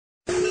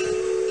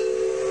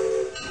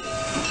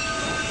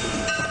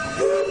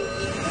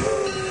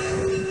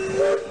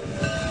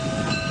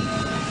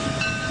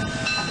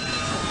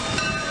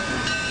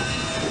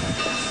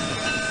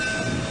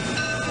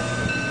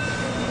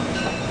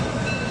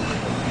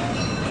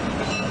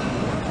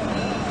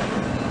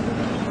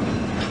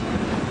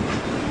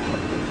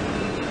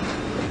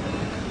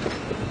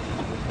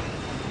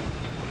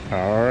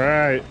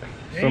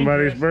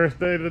Somebody's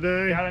birthday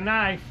today? Got a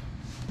knife.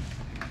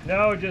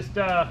 No, just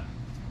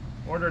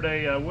ordered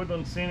a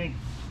Woodland Scenic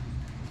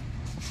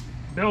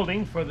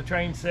building for the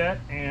train set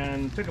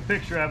and took a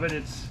picture of it.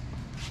 It's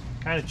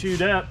kind of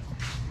chewed up,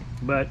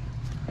 but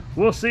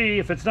we'll see.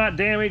 If it's not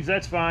damaged,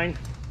 that's fine.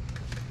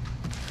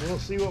 We'll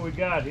see what we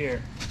got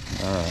here.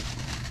 All right.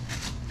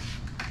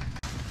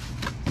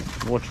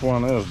 Which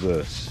one is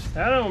this?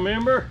 I don't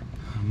remember.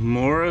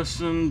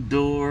 Morrison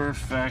door,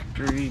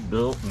 factory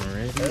built and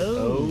ready.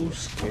 Oh.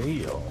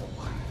 Scale.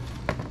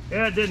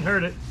 Yeah, it didn't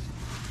hurt it.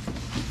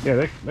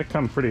 Yeah, they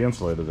come pretty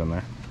insulated in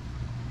there.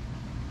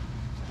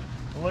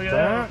 Look at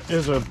that. That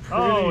is a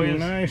pretty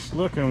nice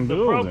looking The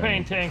building.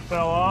 propane tank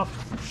fell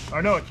off.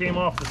 Or no, it came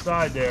off the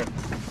side there.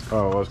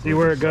 Oh, it was. See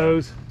where it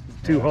goes?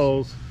 Two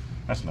holes.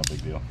 That's no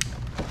big deal.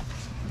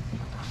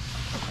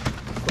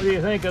 What do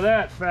you think of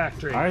that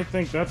factory? I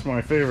think that's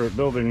my favorite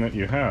building that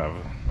you have.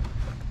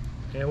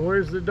 And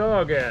where's the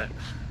dog at?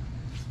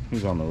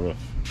 He's on the roof.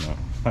 No,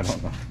 I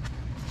don't know.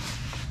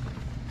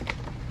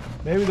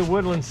 Maybe the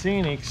Woodland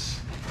Scenics.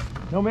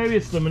 No, maybe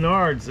it's the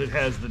Menards that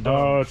has the dog.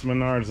 Oh, it's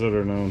Menards that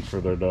are known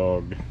for their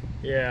dog.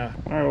 Yeah.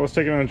 All right, well, let's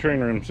take it in the train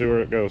room and see where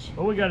it goes.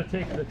 Well, we got to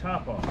take the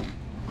top off.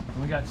 And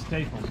we got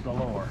staples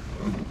galore.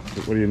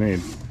 What do you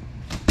need?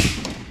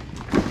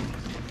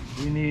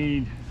 We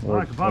need, well,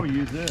 I could probably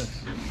use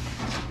this.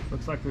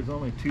 Looks like there's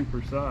only 2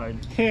 per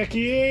side. Heck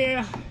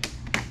yeah!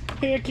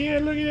 Heck yeah,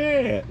 look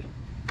at that!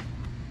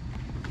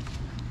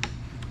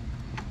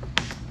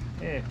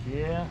 Heck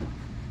yeah.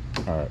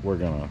 All right, we're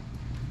gonna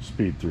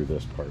speed through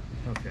this part.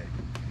 Okay.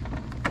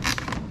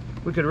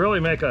 We could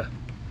really make a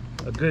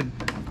good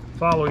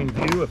following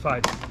view if I...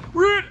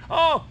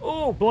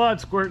 Oh, blood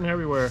squirting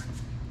everywhere.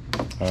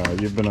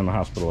 You've been in the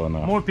hospital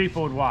enough. More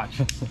people would watch.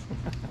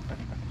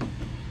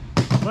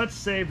 Let's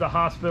save the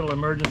hospital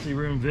emergency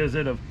room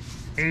visit of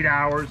 8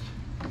 hours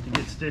to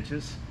get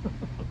stitches.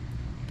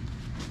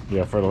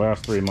 Yeah, for the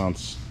last 3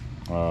 months,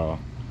 Pops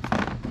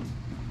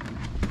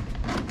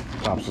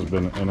has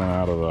been in and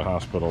out of the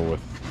hospital with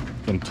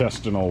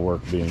intestinal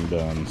work being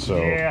done. So,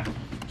 yeah.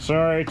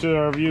 Sorry to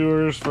our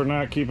viewers for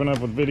not keeping up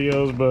with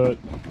videos, but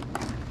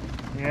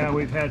yeah,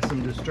 we've had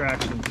some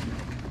distractions.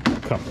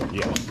 Couple,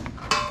 yeah.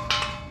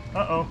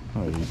 Uh-oh.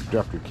 Oh, you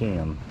dropped your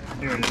can.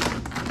 Here it is.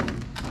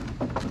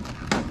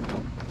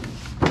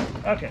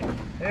 Okay,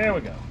 there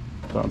we go.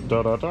 Dun,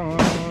 dun, dun,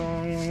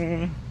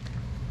 dun.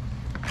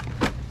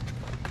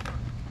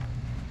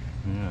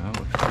 Yeah, that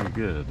looks pretty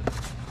good.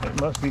 There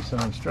must be some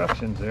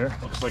instructions there.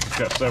 Looks like it's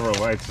got several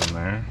lights in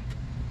there.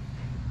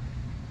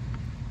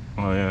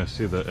 Oh yeah, I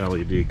see the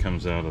LED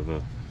comes out of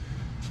the...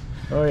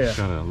 Oh yeah. It's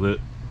got a lit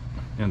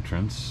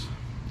entrance.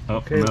 Oh,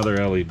 Okay.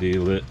 Another LED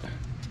lit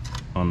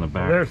on the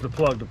back. Well, there's the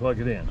plug to plug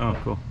it in. Oh,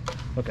 cool.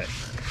 Okay.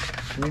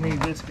 We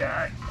need this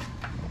guy.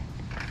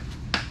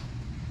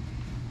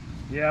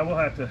 Yeah, we'll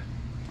have to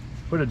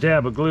put a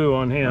dab of glue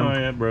on him. Oh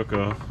yeah, it broke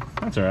off.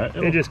 That's alright.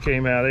 It just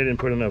came out. They didn't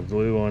put enough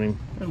glue on him.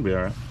 It'll be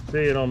alright. See,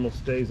 it almost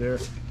stays there.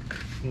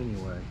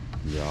 Anyway.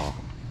 Yeah.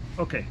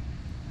 Okay.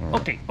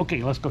 Right.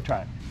 Okay, let's go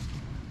try it.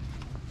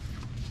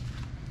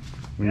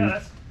 When Yeah, you,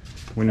 that's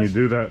when you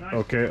do that, nice.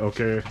 okay.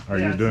 Are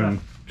Yeah, you it's doing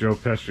Joe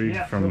Pesci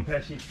yeah, from Joe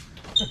Pesci.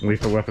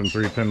 Lethal Weapon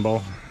 3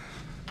 Pinball?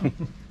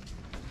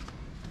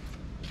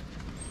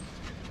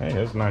 Hey,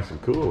 it's nice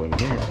and cool in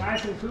here.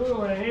 Nice and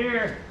cool in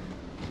here.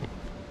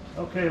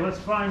 Okay, let's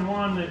find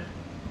one that...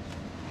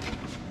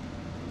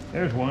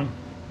 There's one.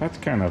 That's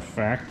kind of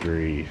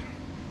factory.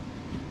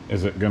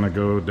 Is it gonna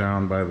go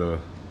down by the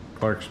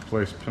Clark's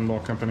Place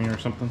Pinball Company or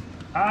something?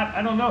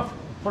 I don't know if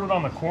put it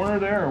on the corner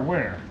there or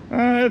where.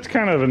 It's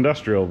kind of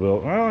industrial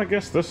built. Well, I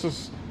guess this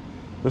is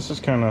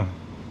kind of...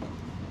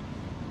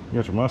 You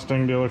got your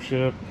Mustang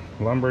dealership,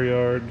 lumber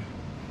yard,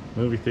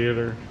 movie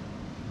theater.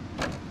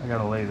 I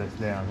gotta lay this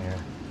down here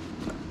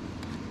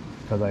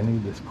because I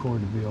need this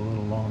cord to be a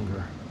little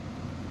longer.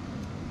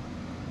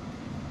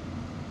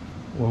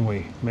 When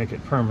we make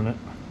it permanent,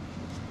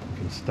 we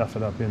can stuff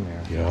it up in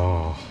there.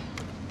 Yeah.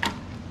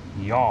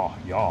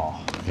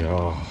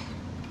 Yeah.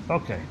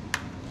 Okay.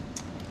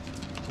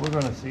 We're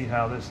gonna see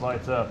how this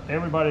lights up.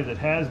 Everybody that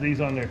has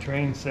these on their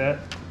train set,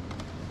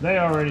 they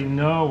already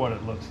know what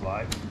it looks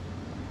like.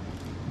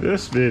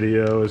 This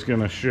video is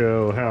gonna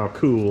show how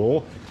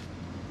cool,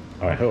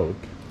 I hope.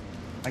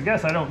 I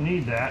guess I don't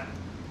need that.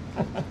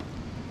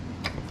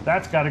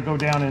 That's got to go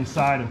down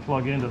inside and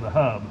plug into the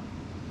hub.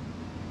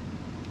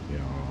 Yeah.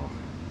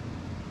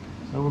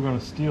 So we're going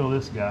to steal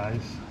this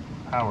guy's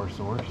power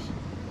source.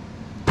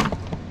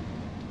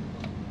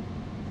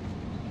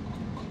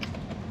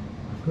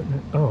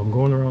 Oh, I'm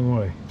going the wrong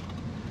way.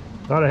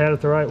 Thought I had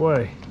it the right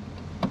way.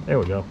 There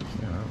we go.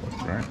 Yeah, that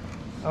looks right.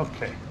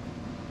 Okay.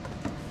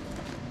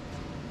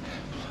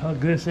 Plug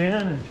this in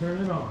and turn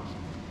it on.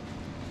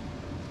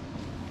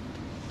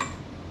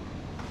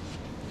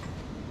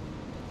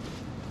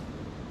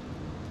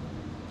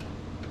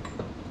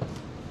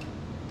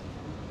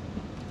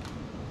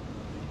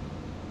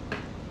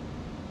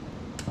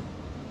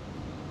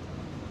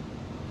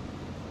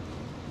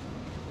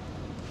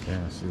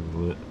 Yeah, I see the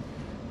lit.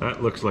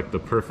 That looks like the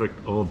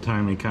perfect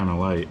old-timey kind of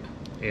light.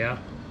 Yeah.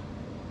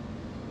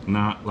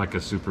 Not like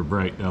a super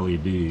bright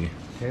LED.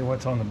 Okay,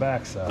 what's on the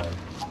back side?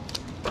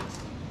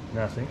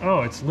 Nothing.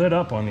 Oh, it's lit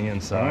up on the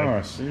inside. Oh,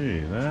 I see.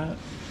 That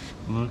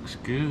looks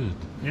good.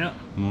 Yeah.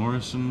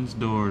 Morrison's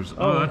doors.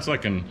 Oh, that's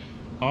like an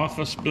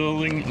office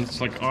building.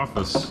 It's like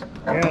office.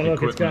 Yeah,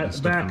 look, it's equipment got and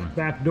stuff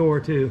back door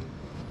too.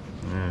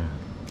 Yeah.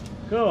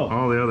 Cool.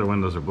 All the other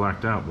windows are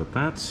blacked out, but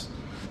that's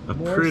a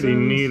pretty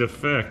Morrison's. neat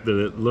effect that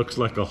it looks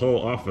like a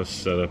whole office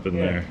set up in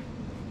there.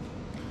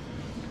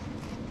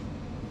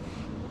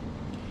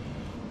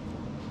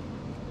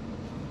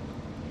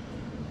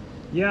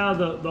 Yeah,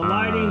 the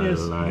lighting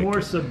is like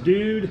more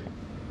subdued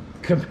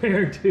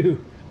compared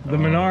to the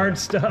Menard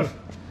stuff.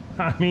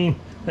 I mean,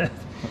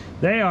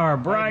 they are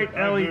bright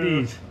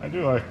LEDs. I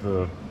do like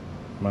the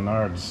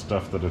Menard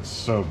stuff that it's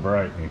so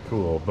bright and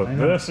cool, but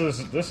this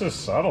is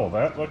subtle.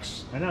 That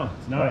looks, I know,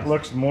 it's nice. that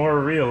looks more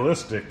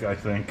realistic, I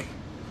think.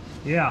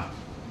 Yeah.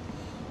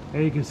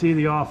 And you can see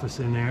the office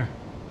in there.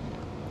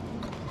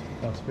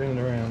 I'll spin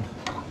it around.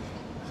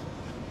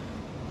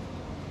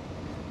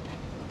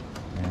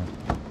 Yeah.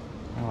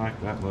 I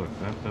like that look.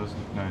 That does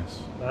look nice.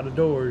 A lot of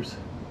doors.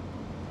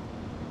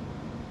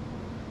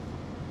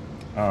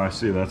 Oh, I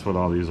see. That's what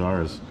all these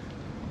are, is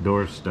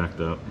doors stacked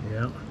up.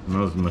 Yeah. And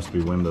those must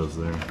be windows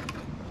there.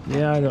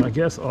 Yeah, I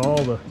guess all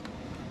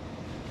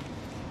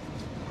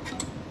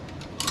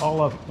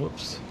of,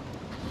 whoops.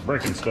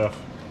 Breaking stuff.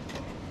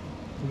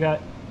 We got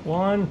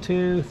 1,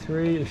 2,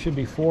 3, there should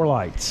be 4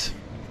 lights.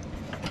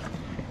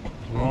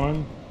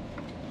 1,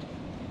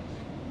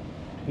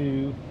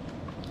 2,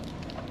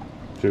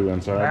 2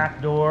 inside.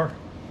 back door,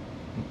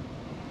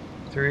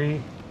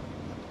 3,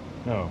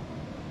 no,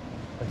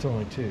 that's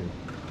only 2.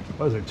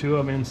 Oh, is there 2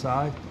 of them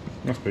inside?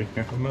 Must be,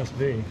 yeah. There must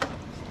be.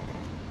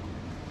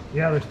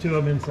 Yeah, there's 2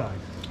 of them inside.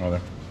 Oh,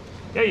 there.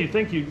 Yeah, you'd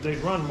think they'd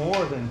run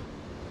more than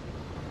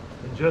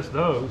just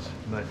those,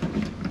 but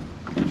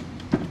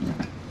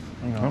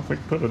I don't think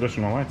put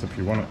additional lights if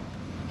you want it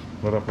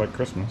lit up like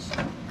Christmas.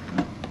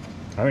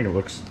 I think it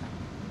looks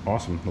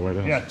awesome the way it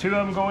is. yeah, 2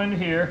 of them go into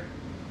here.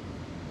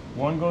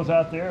 1 goes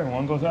out there and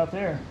 1 goes out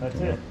there. That's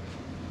it.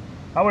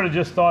 I would have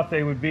just thought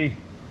they would be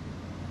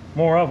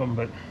more of them,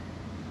 but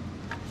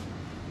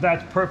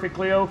that's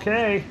perfectly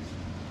okay.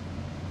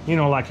 You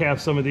know, like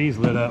have some of these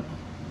lit up.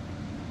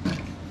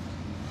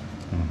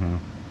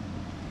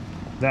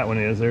 That one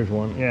is. There's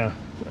one. Yeah.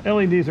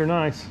 LEDs are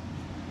nice.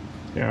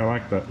 Yeah, I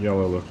like that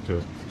yellow look to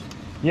it.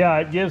 Yeah,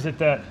 it gives it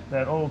that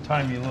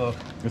old-timey look.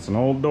 It's an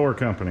old door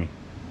company.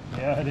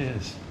 Yeah, it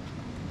is.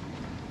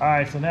 All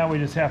right, so now we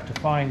just have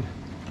to find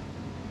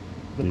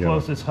the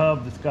closest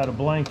hub that's got a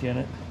blank in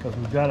it, because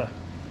we've got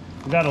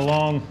a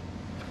long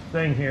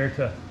thing here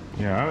to.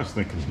 Yeah, I was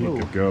thinking he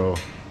could go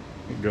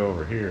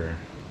over here.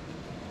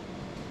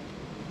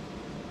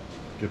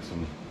 Get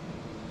some.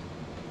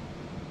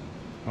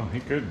 Oh,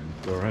 he could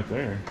go right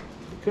there.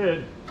 We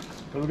could,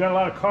 because we've got a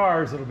lot of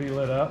cars that'll be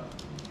lit up.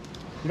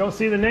 You don't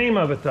see the name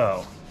of it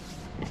though.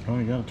 Oh,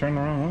 you gotta turn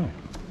the wrong way.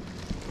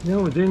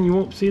 No, but then you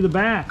won't see the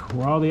back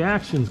where all the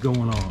action's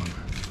going on.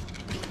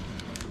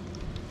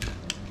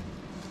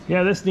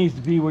 Yeah, this needs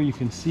to be where you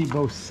can see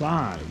both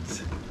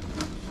sides.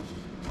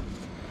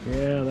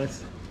 Yeah,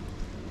 that's.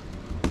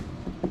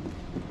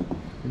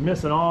 You're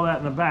missing all that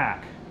in the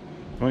back.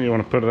 Well, you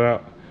want to put it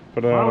out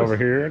over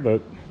here,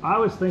 but I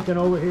was thinking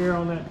over here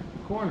on that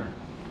corner.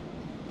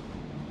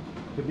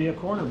 Could be a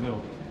corner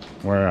building.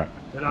 where at?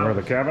 Where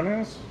the cabin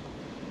is?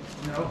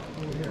 No,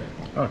 over here.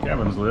 Oh,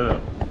 cabin's lit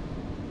up.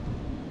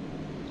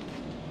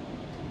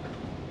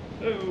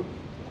 Oh,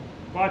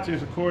 watch,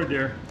 there's a cord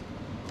there.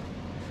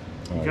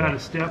 You gotta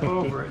step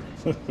over it.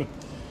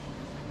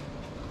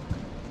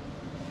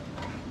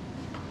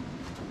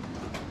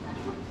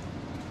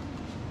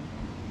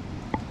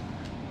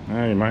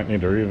 Now you might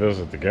need to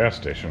revisit the gas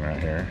station right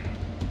here.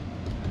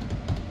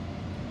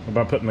 How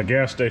about putting the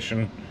gas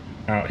station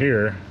out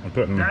here and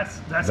putting That's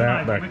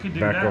that nice. We could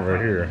do back that over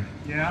probably. here?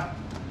 Yeah.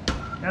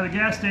 Yeah, the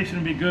gas station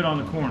would be good on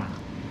the corner.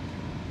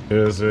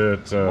 Is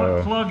it?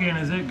 What plug-in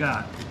has it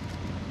got?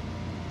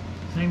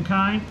 Same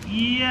kind?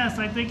 Yes,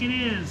 I think it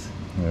is.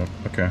 Yeah.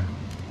 Okay.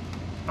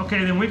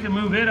 Okay, then we can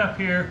move it up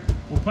here.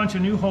 We'll punch a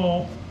new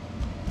hole.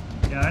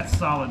 Yeah, that's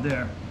solid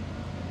there.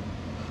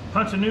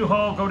 Punch a new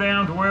hole, go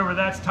down to wherever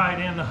that's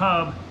tied in the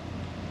hub,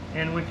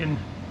 and we can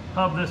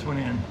hub this one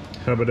in.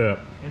 Hub it up.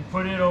 And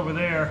put it over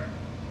there.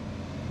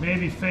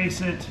 Maybe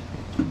face it.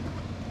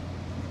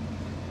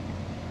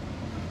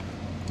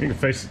 You can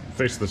face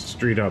the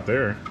street out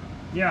there.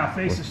 Yeah,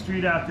 face the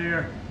street out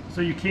there,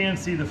 so you can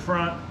see the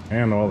front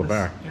and all the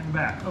back. And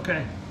back.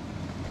 Okay.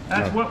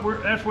 That's where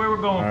we're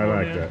going I for.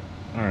 like that.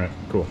 All right,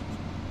 cool.